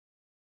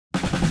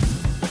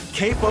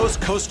Quepos,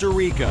 Costa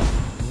Rica.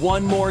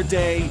 One more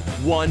day,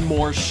 one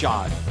more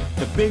shot.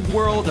 The big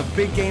world of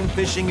big game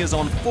fishing is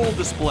on full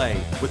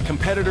display, with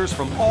competitors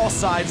from all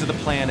sides of the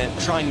planet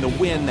trying to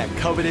win that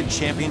coveted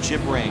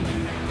championship ring.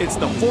 It's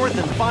the fourth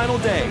and final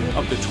day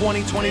of the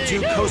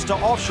 2022 Costa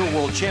Offshore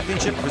World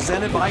Championship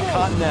presented by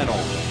Continental.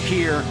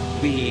 Here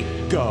we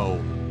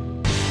go.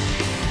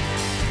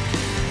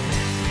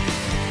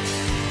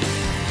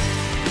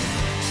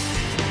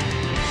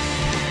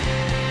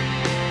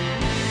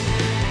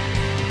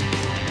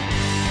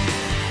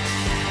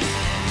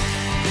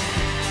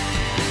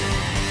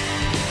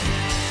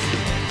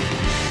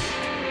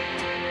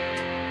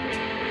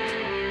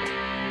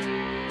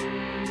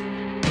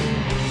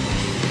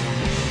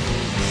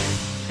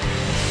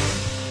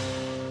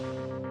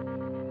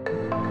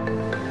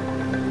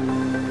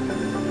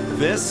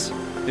 This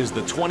is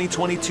the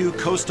 2022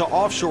 Costa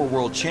Offshore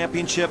World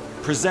Championship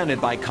presented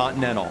by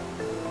Continental.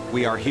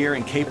 We are here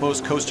in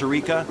Quepos, Costa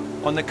Rica,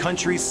 on the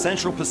country's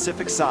Central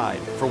Pacific side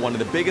for one of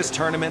the biggest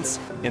tournaments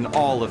in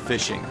all of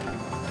fishing.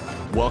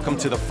 Welcome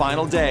to the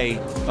final day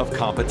of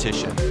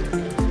competition.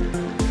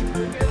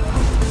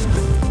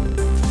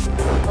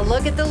 A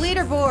look at the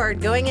leaderboard.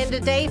 Going into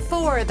day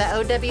 4, the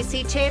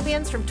OWC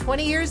champions from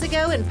 20 years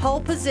ago in pole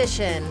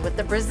position, with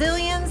the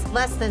Brazilians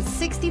less than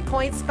 60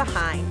 points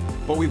behind.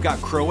 But we've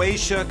got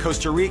Croatia,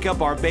 Costa Rica,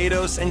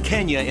 Barbados, and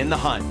Kenya in the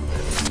hunt.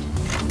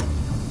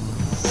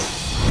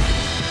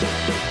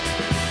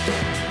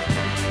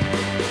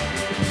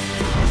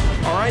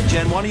 All right,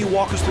 Jen, why don't you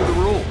walk us through the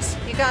rules?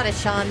 You got it,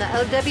 Sean. The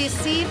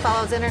OWC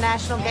follows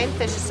International Game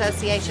Fish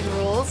Association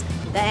rules.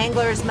 The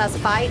anglers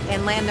must bite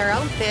and land their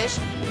own fish.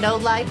 No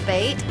live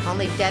bait,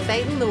 only dead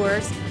bait and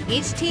lures.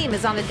 Each team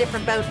is on a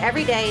different boat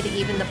every day to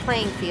even the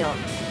playing field.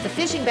 The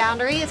fishing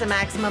boundary is a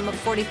maximum of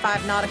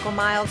 45 nautical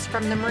miles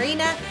from the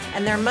marina,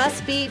 and there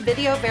must be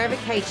video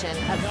verification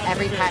of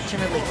every catch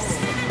and release.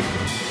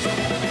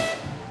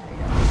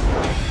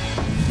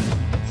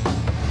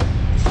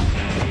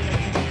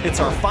 It's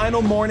our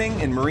final morning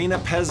in Marina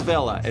Pez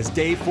Vela as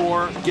day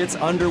 4 gets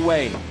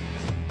underway.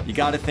 You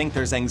gotta think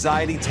there's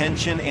anxiety,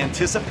 tension,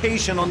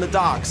 anticipation on the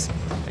docks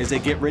as they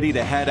get ready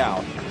to head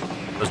out.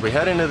 As we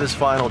head into this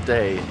final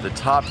day, the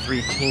top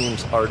 3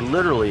 teams are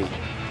literally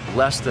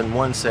less than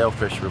one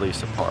sailfish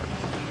release apart.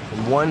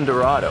 And one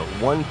dorado,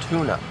 one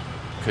tuna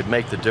could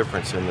make the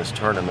difference in this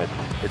tournament.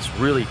 It's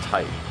really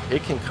tight.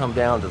 It can come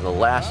down to the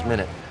last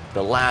minute,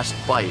 the last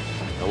bite,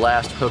 the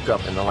last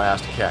hookup, and the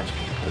last catch.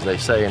 As they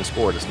say in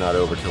sport, it's not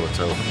over till it's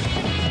over.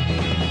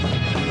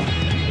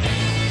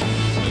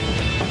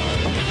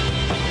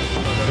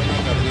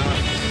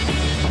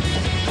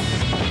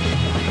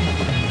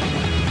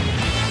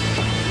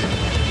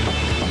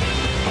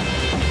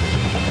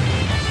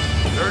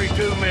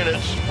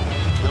 Minutes,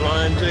 the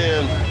line's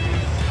in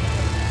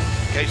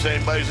case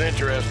anybody's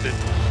interested.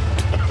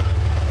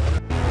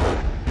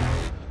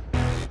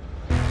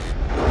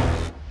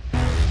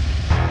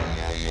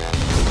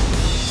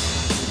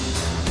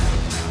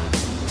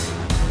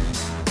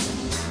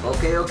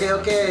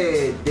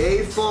 Okay.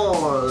 Day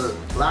 4,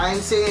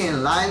 lines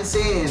in, lines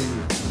in.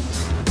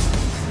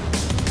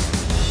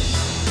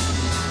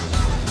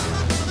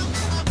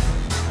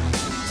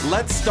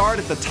 Let's start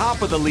at the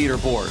top of the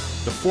leaderboard.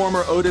 The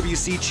former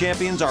OWC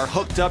champions are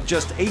hooked up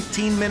just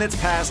 18 minutes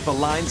past the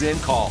lines in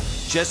call.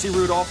 Jesse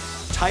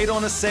Rudolph, tight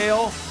on a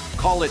sail,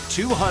 call it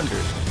 200.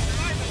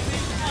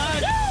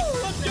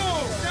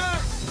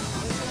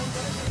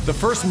 The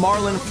first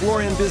marlin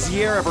Florian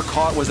Bizier ever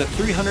caught was a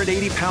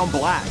 380-pound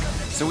black,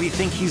 so we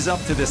think he's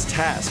up to this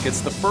task.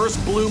 It's the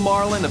first blue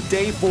marlin of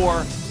day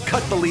 4,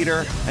 cut the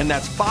leader, and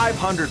that's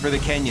 500 for the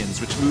Kenyans,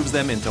 which moves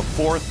them into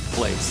 4th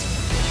place.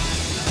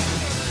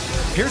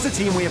 Here's a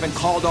team we haven't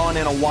called on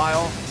in a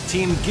while,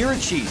 Team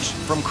Giricic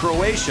from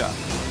Croatia.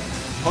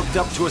 Hooked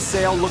up to a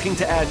sail looking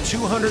to add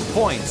 200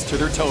 points to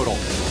their total.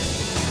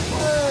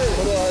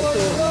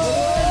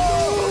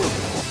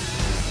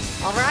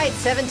 All right,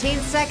 17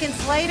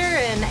 seconds later,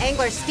 and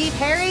angler Steve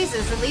Harries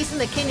is releasing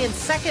the Kenyan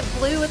second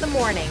blue of the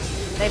morning.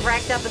 They've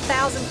racked up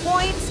 1,000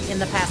 points in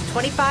the past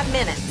 25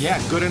 minutes.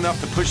 Yeah, good enough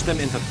to push them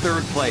into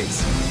 3rd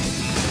place.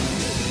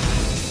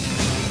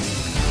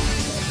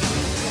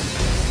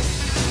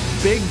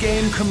 Big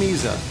game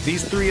Camisa.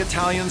 These 3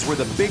 Italians were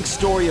the big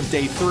story of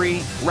day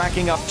 3,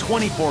 racking up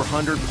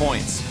 2,400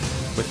 points.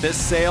 With this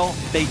sail,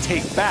 they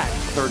take back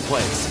 3rd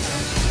place.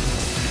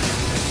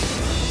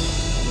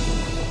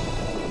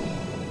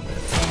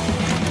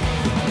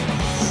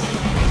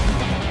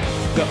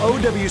 The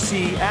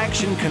OWC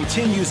action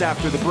continues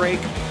after the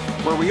break,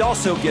 where we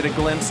also get a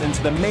glimpse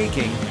into the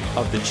making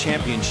of the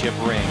championship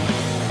ring.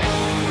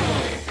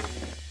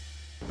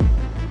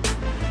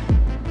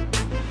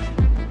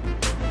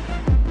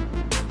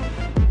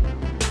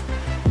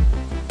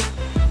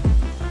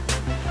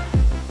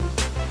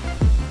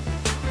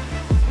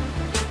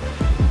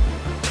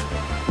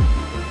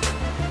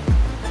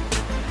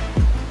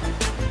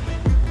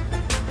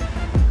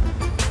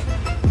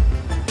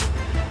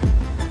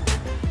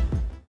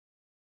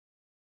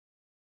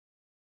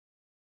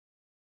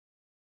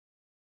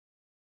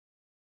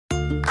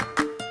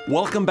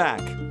 Welcome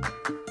back.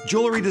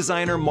 Jewelry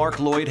designer Mark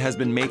Lloyd has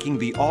been making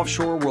the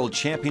Offshore World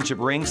Championship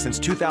ring since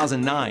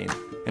 2009,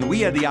 and we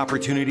had the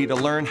opportunity to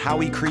learn how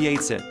he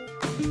creates it.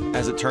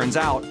 As it turns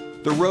out,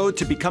 the road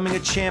to becoming a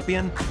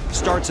champion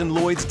starts in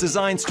Lloyd's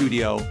design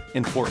studio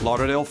in Fort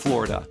Lauderdale,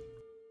 Florida.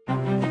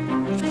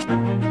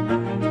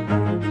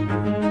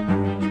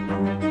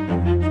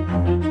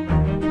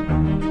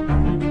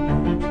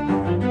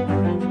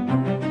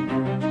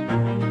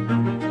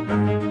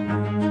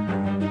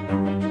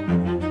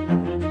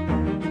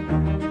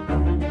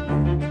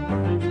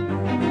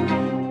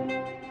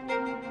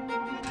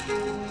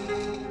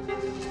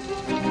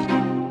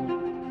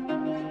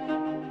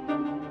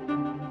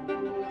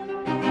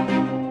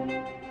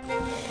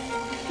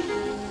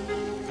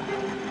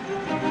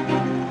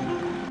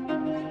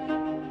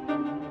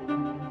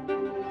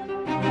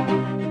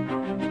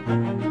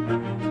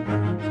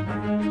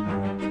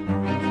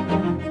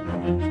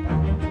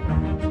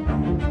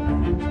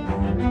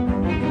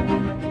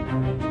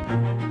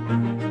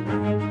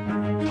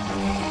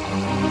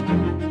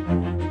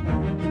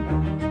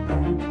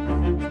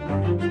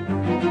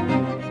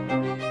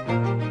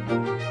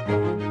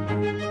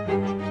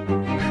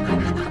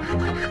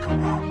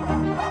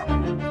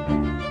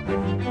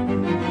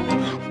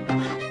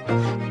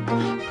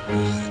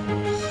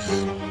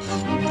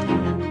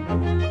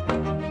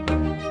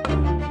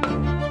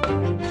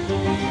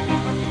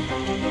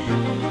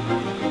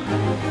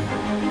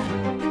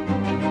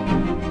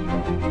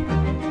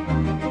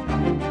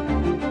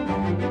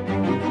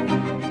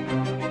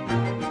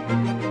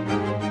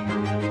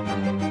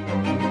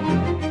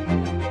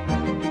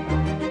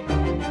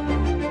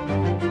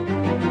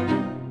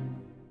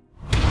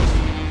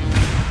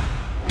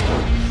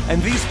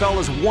 And these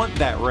fellas want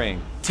that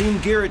ring. Team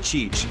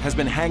Girachich has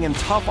been hanging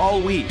tough all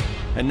week,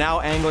 and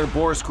now angler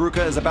Boris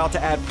Gruka is about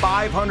to add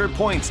 500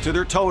 points to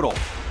their total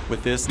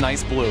with this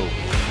nice blue.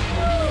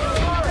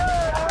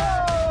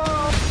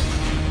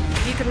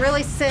 You can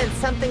really sense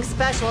something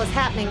special is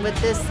happening with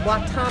this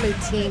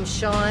Watamu team,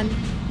 Sean.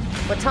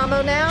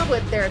 Watamu now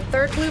with their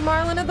third blue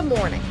marlin of the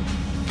morning.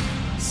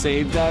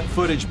 Save that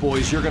footage,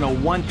 boys. You're gonna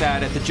want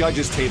that at the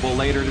judges' table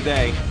later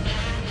today.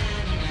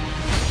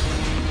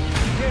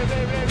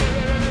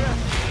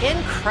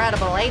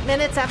 Incredible. 8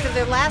 minutes after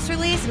their last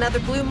release,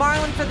 another blue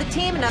marlin for the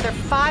team, another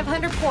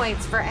 500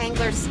 points for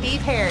angler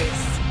Steve Harris.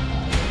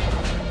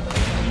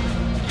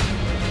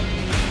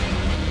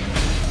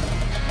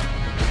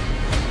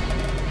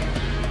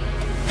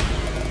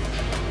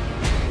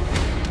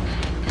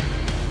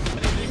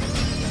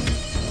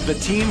 The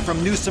team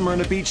from New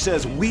Smyrna Beach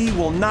says we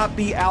will not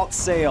be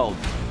outsailed.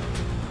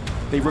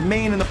 They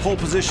remain in the pole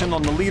position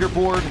on the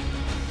leaderboard.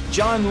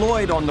 John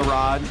Lloyd on the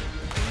rod.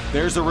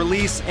 There's a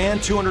release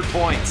and 200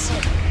 points.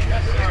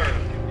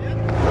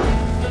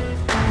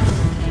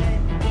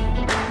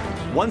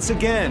 Once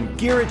again,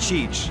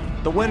 Girachich,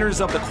 the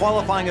winners of the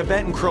qualifying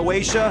event in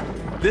Croatia.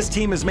 This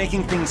team is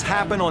making things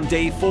happen on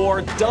day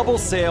 4. Double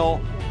sail,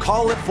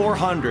 call it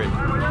 400.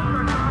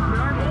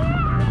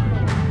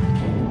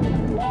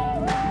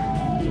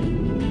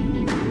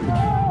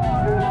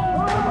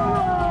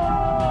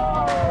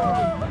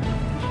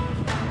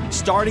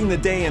 Starting the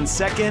day in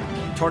second,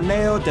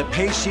 Torneo de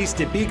Peixes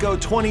de Bico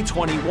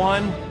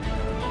 2021.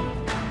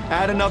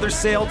 Add another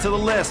sail to the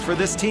list for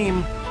this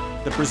team.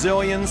 The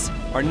Brazilians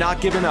are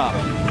not giving up.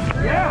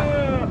 Yeah.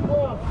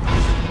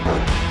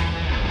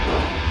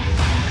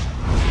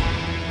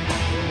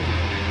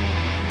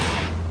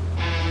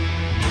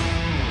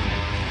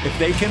 If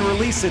they can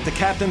release it, the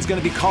captain's going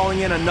to be calling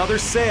in another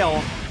sail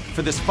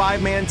for this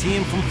 5-man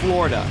team from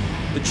Florida.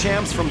 The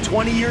champs from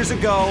 20 years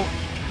ago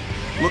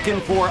looking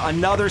for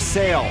another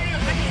sail.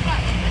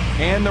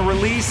 And the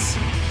release,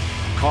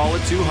 call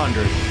it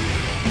 200.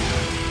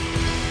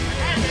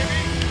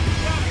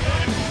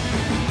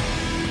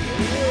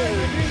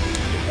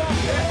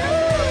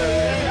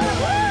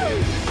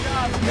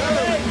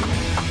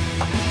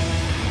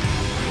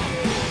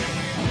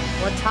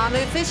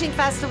 Watamu Fishing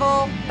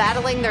Festival,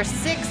 battling their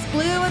 6th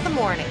blue of the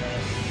morning.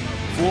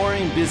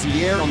 Florian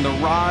Bizier on the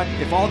rod.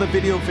 If all the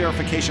video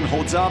verification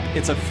holds up,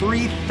 it's a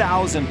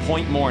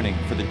 3,000-point morning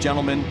for the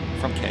gentleman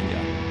from Kenya.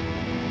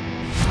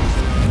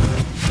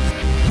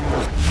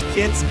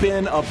 It's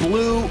been a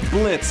blue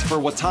blitz for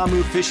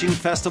Watamu Fishing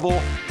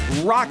Festival,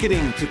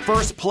 rocketing to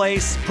first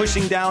place,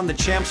 pushing down the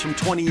champs from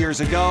 20 years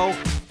ago,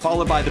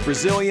 followed by the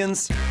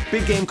Brazilians,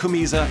 Big Game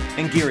Kumiza,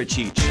 and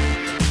Girachich.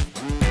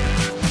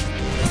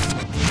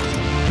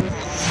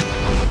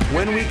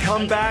 When we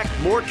come back,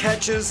 more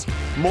catches,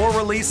 more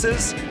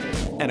releases,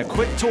 and a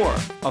quick tour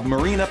of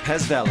Marina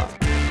Pezvela.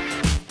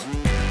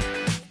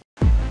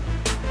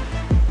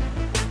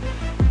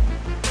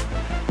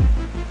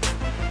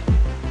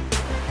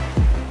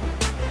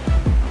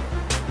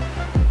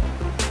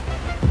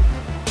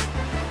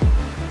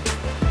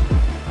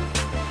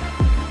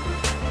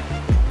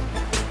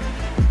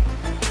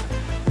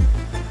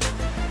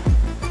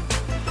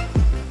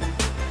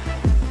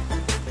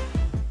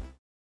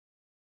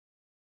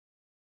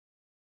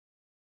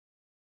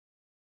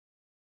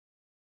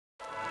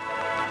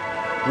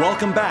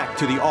 Welcome back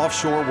to the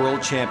Offshore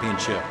World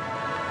Championship.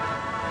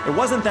 It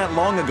wasn't that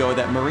long ago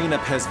that Marina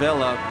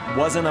Pezvela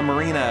wasn't a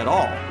marina at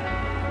all.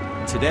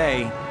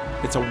 Today,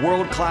 it's a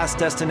world-class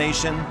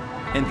destination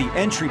and the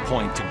entry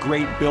point to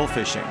great bill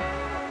fishing.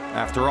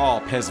 After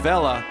all,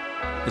 Pezvela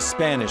is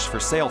Spanish for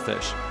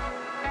sailfish.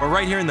 We're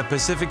right here in the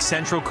Pacific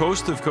Central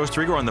coast of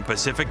Costa Rica, on the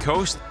Pacific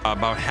coast,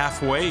 about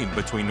halfway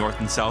between north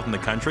and south in the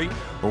country.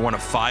 We're one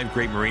of 5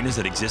 great marinas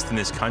that exist in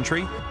this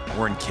country.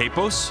 We're in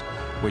Quepos,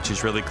 which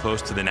is really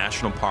close to the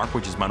national park,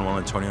 which is Manuel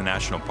Antonio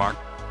National Park.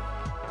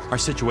 Our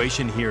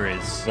situation here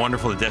is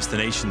wonderful. The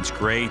destination's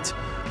great.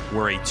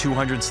 We're a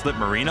 200 slip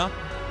marina.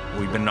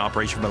 We've been in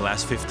operation for the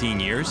last 15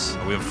 years.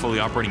 We have a fully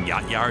operating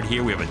yacht yard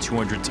here. We have a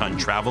 200-ton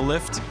travel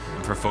lift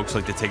for folks who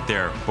like to take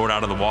their boat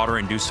out of the water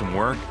and do some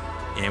work.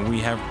 And we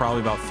have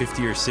probably about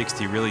 50 or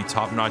 60 really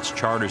top-notch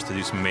charters to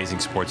do some amazing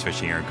sports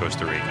fishing here in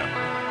Costa Rica.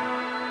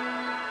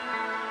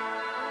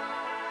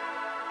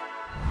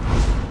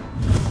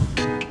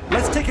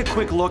 Let's take a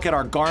quick look at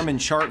our Garmin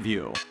chart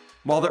view.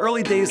 While the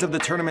early days of the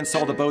tournament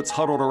saw the boats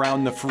huddled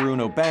around the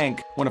Furuno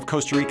Bank, one of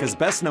Costa Rica's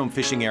best-known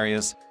fishing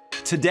areas,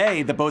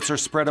 today the boats are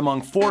spread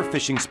among 4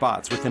 fishing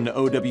spots within the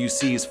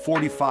OWC's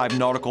 45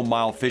 nautical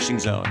mile fishing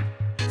zone: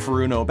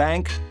 Furuno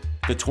Bank,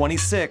 the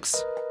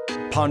 26,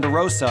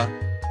 Ponderosa,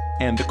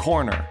 and the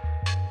Corner.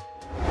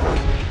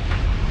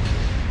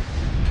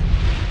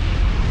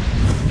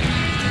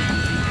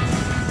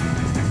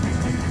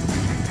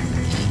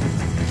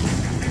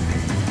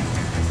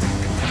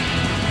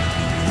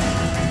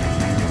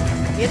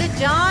 Get it,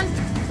 John?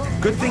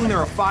 Good thing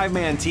they're a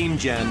 5-man team,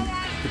 Jen,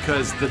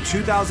 because the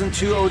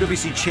 2002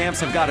 OWC champs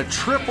have got a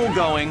triple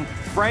going.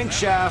 Frank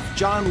Schaff,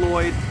 John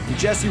Lloyd, and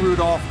Jesse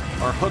Rudolph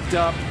are hooked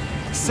up.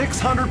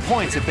 600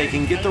 points if they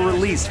can get the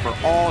release for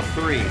all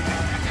 3.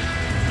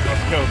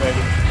 Let's go,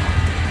 baby.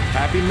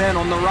 Happy men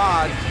on the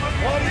rod.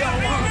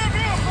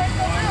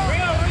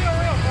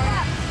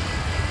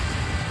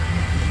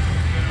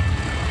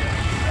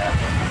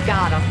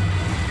 Got him.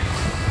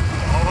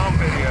 Hold on,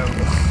 video.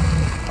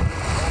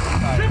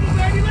 Triple,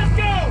 baby, let's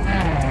go!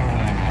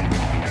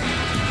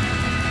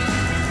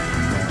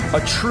 A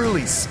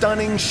truly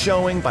stunning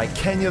showing by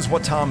Kenya's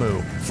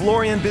Watamu.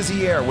 Florian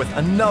Bizier with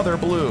another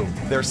blue,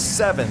 their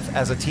 7th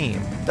as a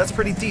team. That's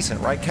pretty decent,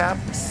 right, Cap?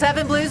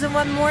 7 blues in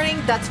one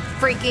morning? That's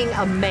freaking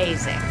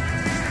amazing.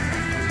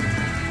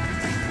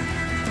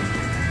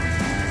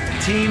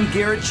 Team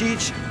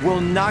Garicic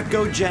will not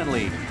go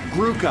gently.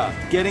 Gruka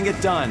getting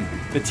it done.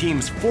 The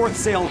team's 4th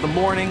sail of the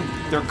morning.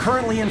 They're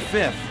currently in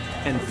 5th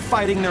and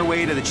fighting their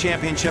way to the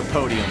championship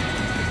podium.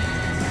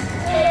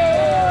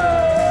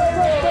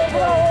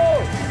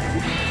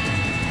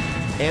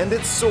 And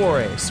it's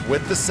Soares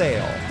with the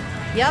sail.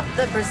 Yep,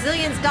 the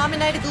Brazilians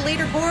dominated the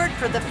leaderboard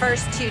for the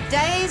first 2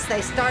 days.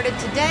 They started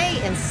today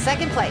in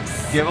 2nd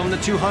place. Give them the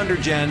 200,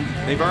 Jen.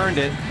 They've earned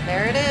it.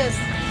 There it is.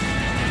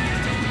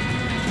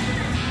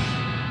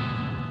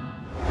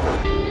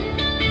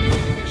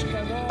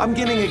 I'm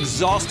getting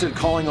exhausted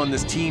calling on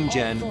this team,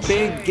 Jen.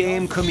 Big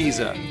game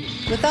Camisa.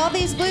 With all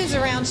these blues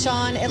around,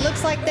 Sean, it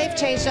looks like they've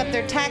changed up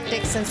their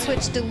tactics and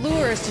switched to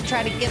lures to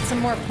try to get some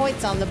more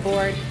points on the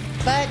board.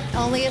 But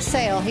only a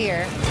sail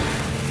here.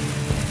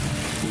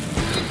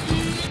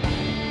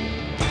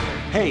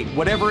 Hey,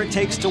 whatever it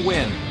takes to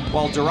win.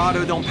 While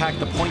Dorado don't pack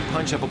the point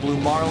punch of a blue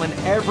marlin,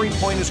 every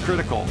point is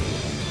critical.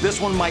 This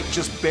one might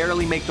just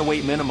barely make the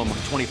weight minimum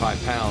of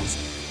 25 pounds.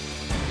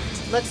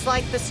 Looks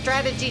like the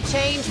strategy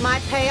change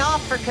might pay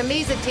off for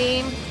Camisa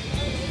team.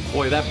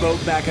 Boy, that boat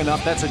backing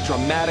up, that's a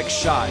dramatic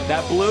shot.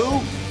 That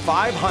blue,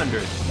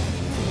 500.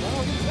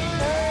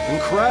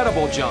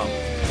 Incredible jump.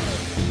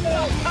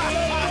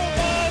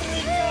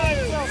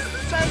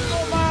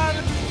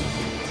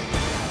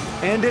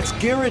 And it's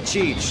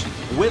Garicic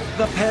with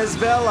the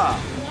Pezvela.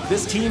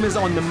 This team is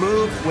on the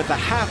move with a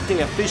half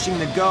day of fishing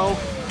to go.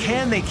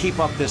 Can they keep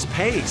up this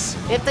pace?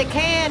 If they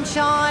can,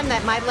 Sean,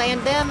 that might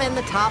land them in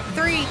the top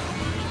 3.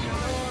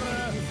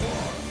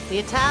 The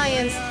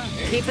Italians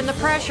keeping the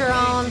pressure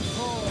on.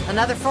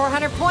 Another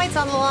 400 points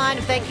on the line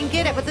if they can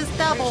get it with this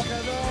double.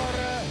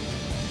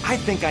 I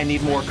think I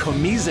need more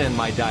Camisa in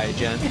my diet,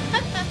 Jen.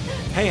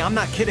 Hey, I'm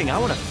not kidding. I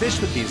want to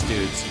fish with these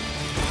dudes.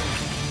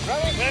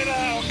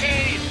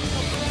 Okay.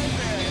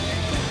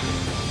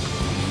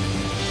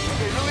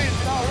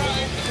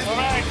 All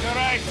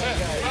right.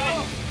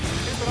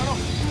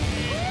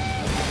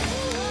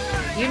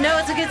 You know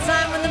it's a good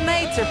sign when the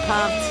mates are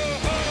pumped.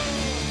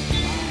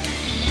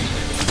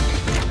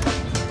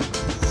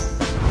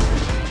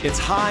 It's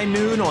high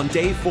noon on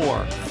day 4.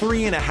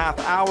 3.5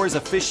 hours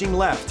of fishing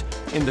left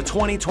in the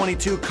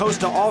 2022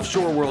 Costa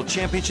Offshore World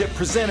Championship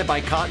presented by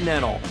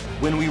Continental.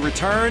 When we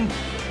return,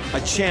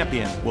 a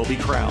champion will be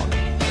crowned.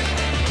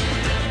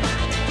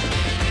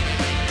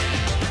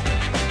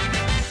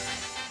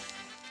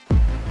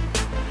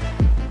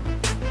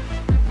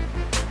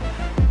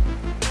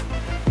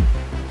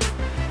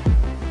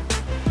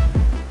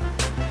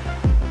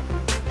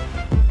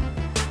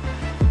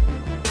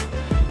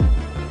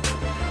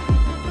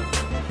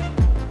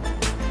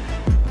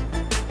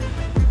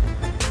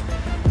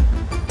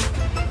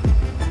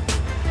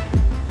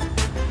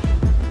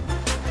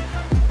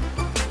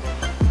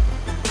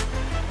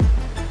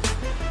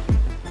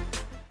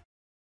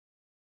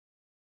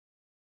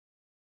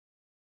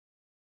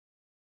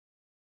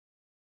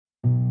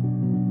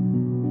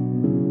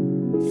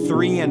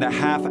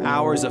 3.5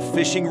 hours of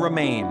fishing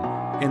remain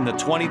in the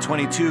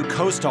 2022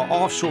 Costa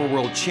Offshore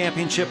World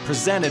Championship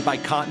presented by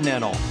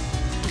Continental.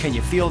 Can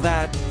you feel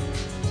that?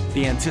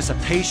 The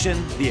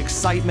anticipation, the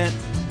excitement?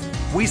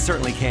 We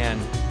certainly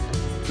can,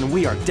 and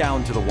we are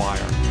down to the wire.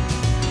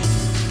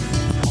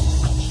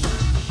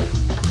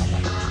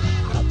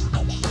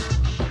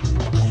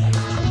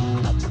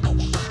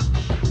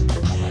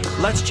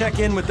 Let's check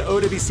in with the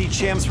OWC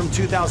champs from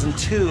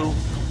 2002.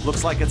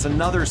 Looks like it's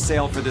another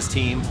sail for this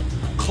team,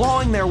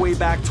 clawing their way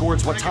back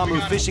towards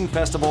Watamu Fishing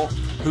Festival,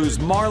 whose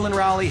Marlin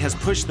Rally has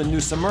pushed the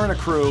New Smyrna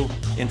crew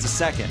into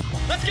second.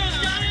 Let's go,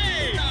 Scotty!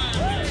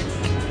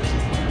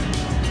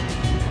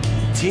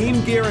 Team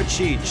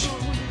Girachich,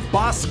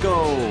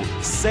 Bosco,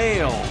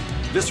 sail.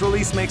 This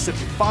release makes it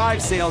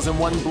 5 sails and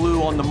 1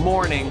 blue on the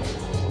morning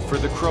for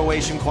the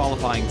Croatian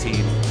qualifying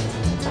team.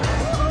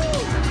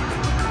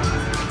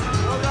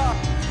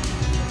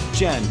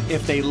 Jen,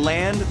 if they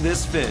land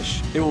this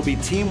fish, it will be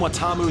Team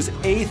Watamu's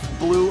 8th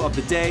blue of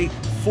the day,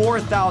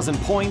 4,000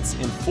 points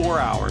in 4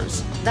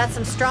 hours. That's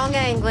some strong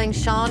angling,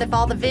 Sean. If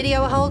all the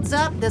video holds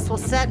up, this will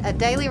set a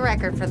daily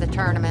record for the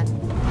tournament.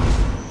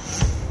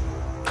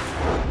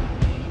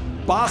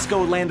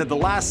 Bosco landed the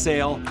last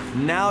sail.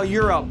 Now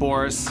you're up,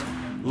 Boris.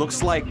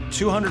 Looks like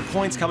 200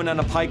 points coming down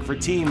the pike for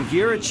Team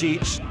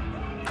Girachich.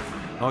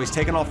 Oh, he's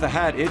taking off the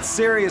hat. It's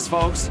serious,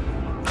 folks.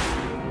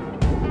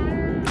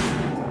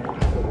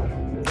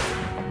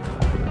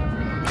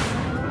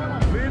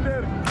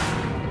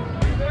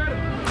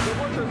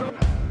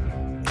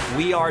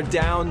 We are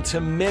down to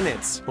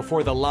minutes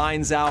before the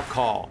lines out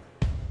call.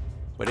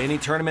 But any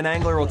tournament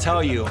angler will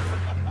tell you,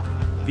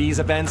 these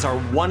events are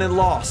won and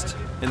lost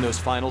in those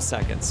final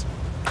seconds.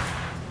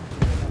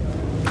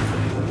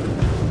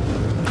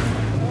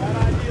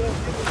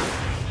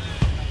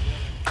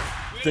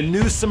 The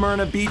New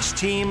Smyrna Beach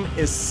team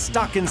is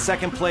stuck in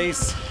second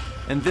place,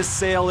 and this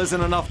sail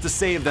isn't enough to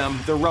save them.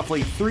 They're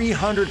roughly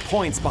 300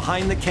 points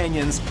behind the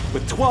Kenyans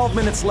with 12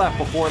 minutes left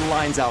before the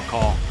lines out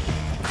call.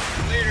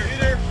 Leader.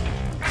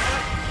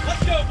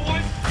 Let's go,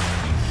 boys!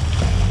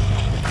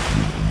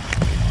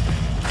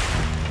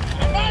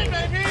 Come on,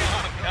 baby!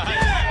 Yeah!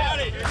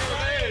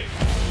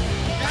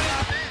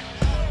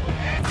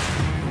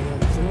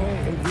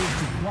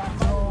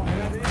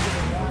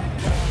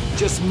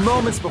 Just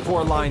moments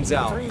before lines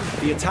out,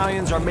 the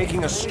Italians are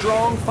making a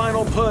strong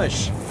final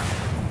push.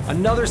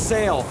 Another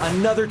sail,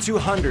 another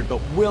 200,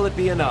 but will it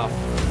be enough?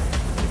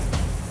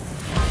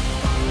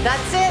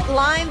 That's it,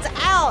 lines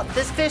out.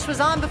 This fish was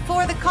on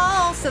before the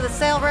call, so the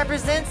sail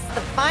represents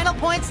the final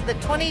points of the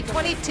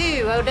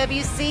 2022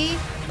 OWC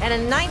and a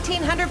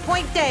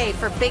 1,900-point day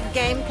for Big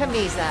Game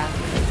Camisa.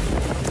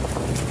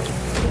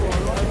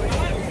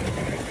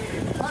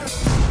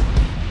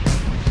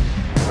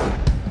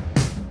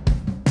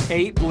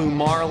 Eight blue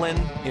marlin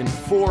in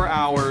 4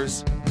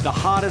 hours, the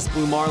hottest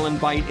blue marlin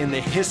bite in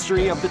the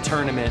history of the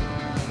tournament.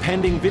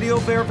 Pending video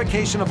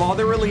verification of all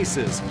their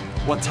releases,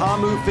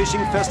 Watamu Fishing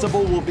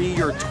Festival will be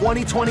your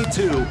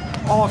 2022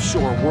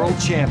 Offshore World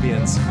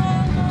Champions.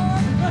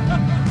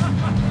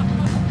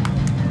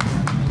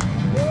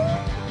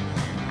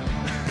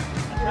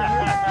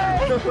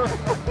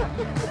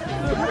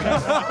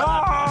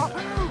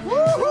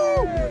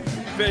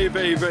 Very,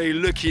 very, very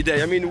lucky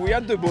day. I mean, we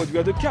had the boat, we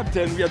had the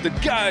captain, we had the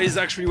guys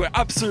actually were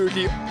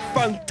absolutely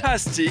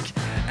fantastic,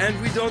 and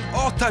we done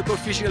all type of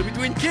fishing that we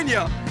do in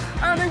Kenya,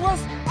 and it was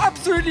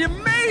absolutely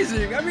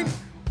amazing. I mean,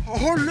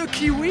 how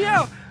lucky we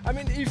are. I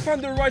mean, you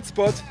found the right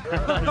spot.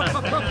 Get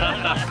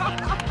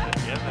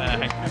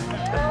back.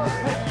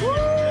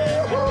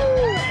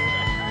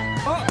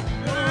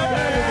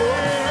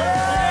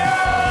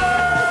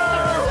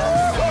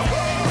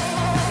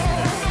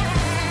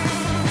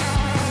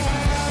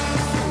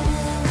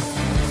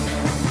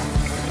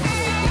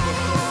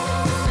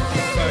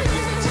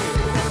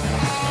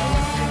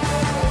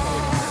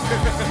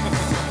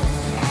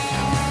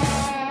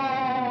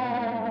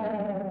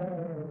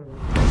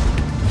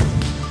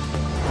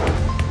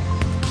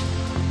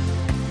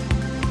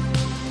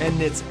 And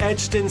it's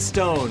etched in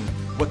stone.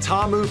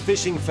 Watamu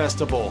Fishing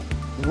Festival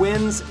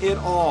wins it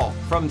all,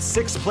 from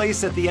 6th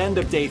place at the end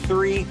of day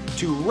 3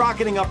 to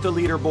rocketing up the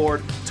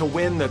leaderboard to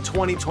win the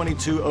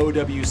 2022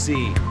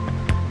 OWC.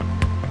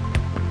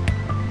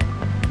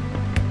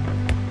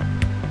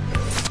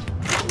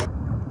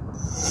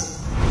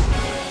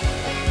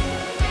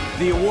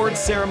 The awards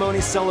ceremony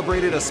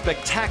celebrated a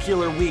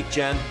spectacular week,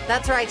 Jen.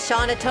 That's right,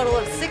 Sean. A total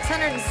of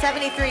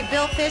 673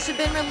 billfish have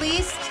been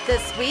released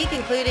this week,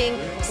 including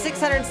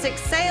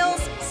 606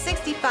 sails,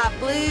 65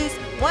 blues,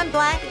 1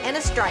 black, and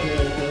a stripe.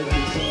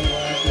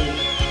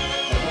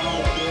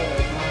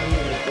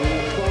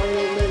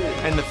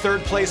 And the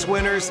 3rd place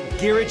winners,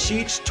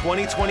 Girachich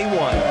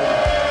 2021.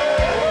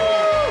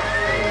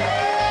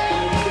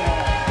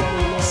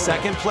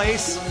 2nd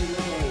place,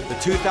 the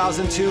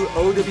 2002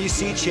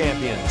 OWC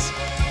champions.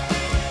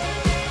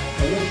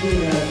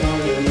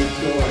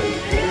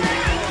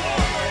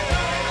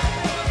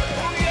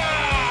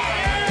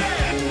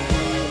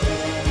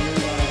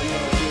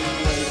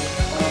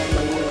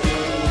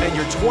 And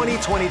your 2022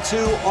 2022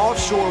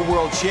 Offshore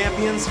World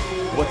Champions,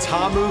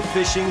 Watamu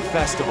Fishing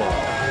Festival.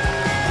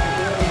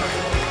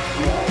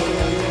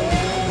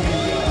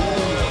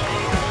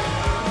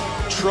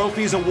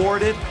 Trophies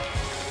awarded,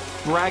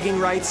 bragging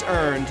rights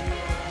earned,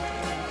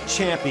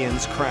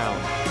 champions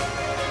crowned.